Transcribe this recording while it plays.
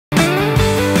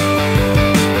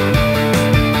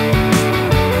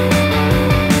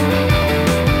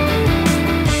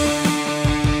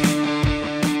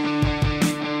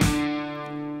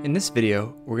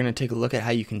video, we're going to take a look at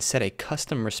how you can set a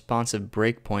custom responsive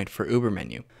breakpoint for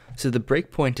UberMenu. So the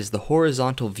breakpoint is the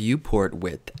horizontal viewport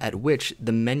width at which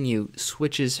the menu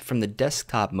switches from the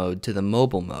desktop mode to the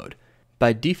mobile mode.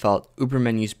 By default,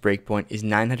 UberMenu's breakpoint is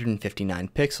 959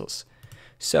 pixels.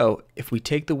 So if we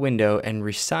take the window and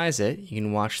resize it, you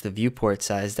can watch the viewport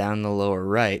size down in the lower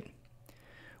right.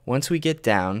 Once we get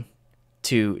down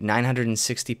to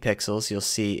 960 pixels, you'll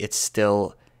see it's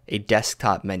still a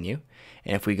desktop menu.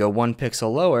 And if we go 1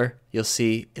 pixel lower, you'll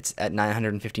see it's at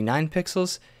 959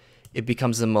 pixels. It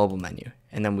becomes the mobile menu.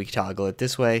 And then we toggle it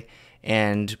this way.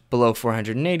 And below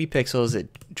 480 pixels, it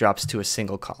drops to a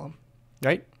single column,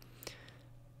 right?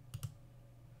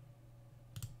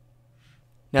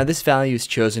 Now this value is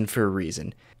chosen for a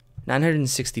reason.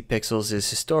 960 pixels is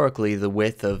historically the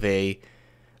width of a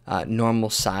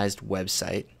normal sized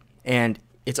website. And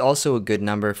it's also a good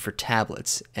number for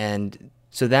tablets. And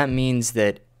so that means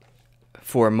that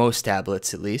for most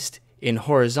tablets at least, in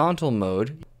horizontal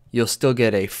mode, you'll still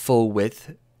get a full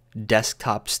width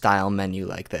desktop style menu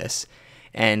like this.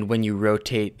 And when you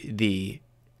rotate the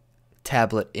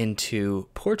tablet into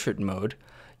portrait mode,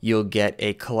 you'll get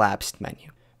a collapsed menu.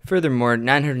 Furthermore,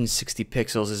 960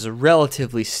 pixels is a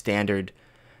relatively standard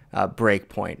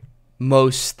breakpoint.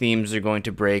 Most themes are going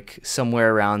to break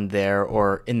somewhere around there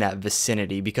or in that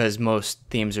vicinity because most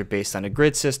themes are based on a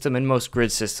grid system, and most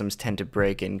grid systems tend to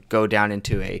break and go down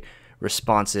into a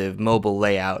responsive mobile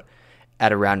layout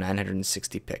at around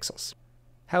 960 pixels.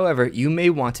 However, you may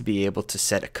want to be able to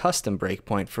set a custom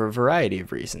breakpoint for a variety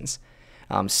of reasons.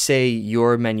 Say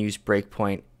your menu's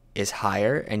breakpoint is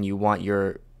higher and you want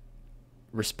your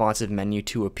responsive menu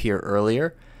to appear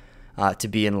earlier to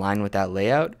be in line with that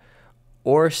layout.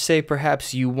 Or say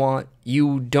perhaps you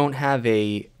don't have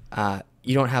a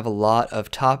lot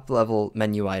of top level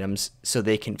menu items so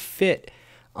they can fit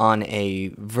on a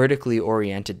vertically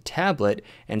oriented tablet,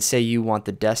 and say you want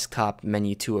the desktop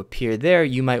menu to appear there,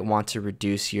 you might want to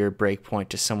reduce your breakpoint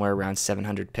to somewhere around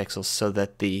 700 pixels so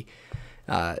that the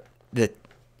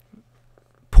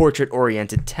portrait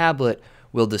oriented tablet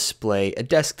will display a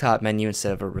desktop menu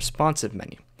instead of a responsive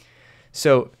menu.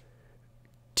 So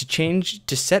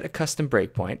to set a custom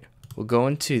breakpoint, we'll go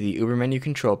into the UberMenu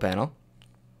control panel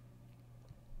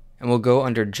and we'll go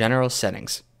under General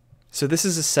Settings. So this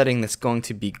is a setting that's going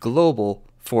to be global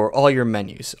for all your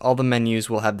menus. All the menus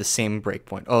will have the same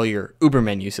breakpoint. All your Uber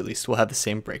menus, at least, will have the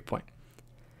same breakpoint.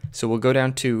 So we'll go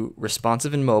down to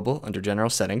Responsive and Mobile under General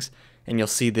Settings, and you'll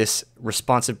see this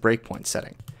responsive breakpoint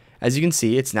setting. As you can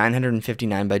see, it's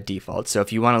 959 by default, so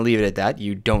if you want to leave it at that,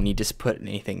 you don't need to put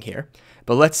anything here.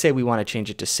 But let's say we want to change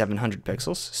it to 700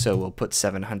 pixels, so we'll put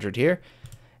 700 here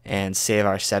and save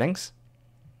our settings.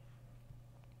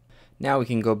 Now we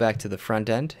can go back to the front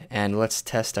end and let's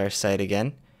test our site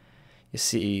again. You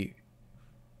see,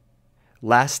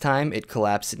 last time it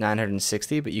collapsed at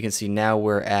 960, but you can see now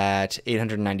we're at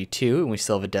 892 and we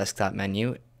still have a desktop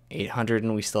menu, 800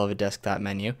 and we still have a desktop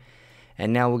menu.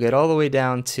 And now we'll get all the way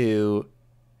down to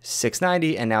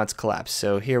 690 and now it's collapsed.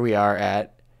 So here we are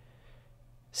at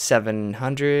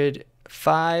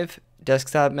 705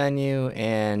 desktop menu,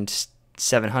 and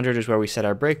 700 is where we set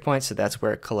our breakpoint, so that's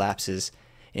where it collapses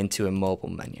into a mobile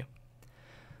menu.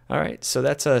 Alright, so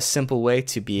that's a simple way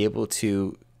to be able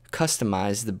to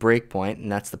customize the breakpoint,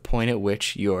 and that's the point at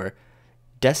which your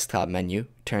desktop menu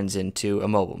turns into a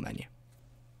mobile menu.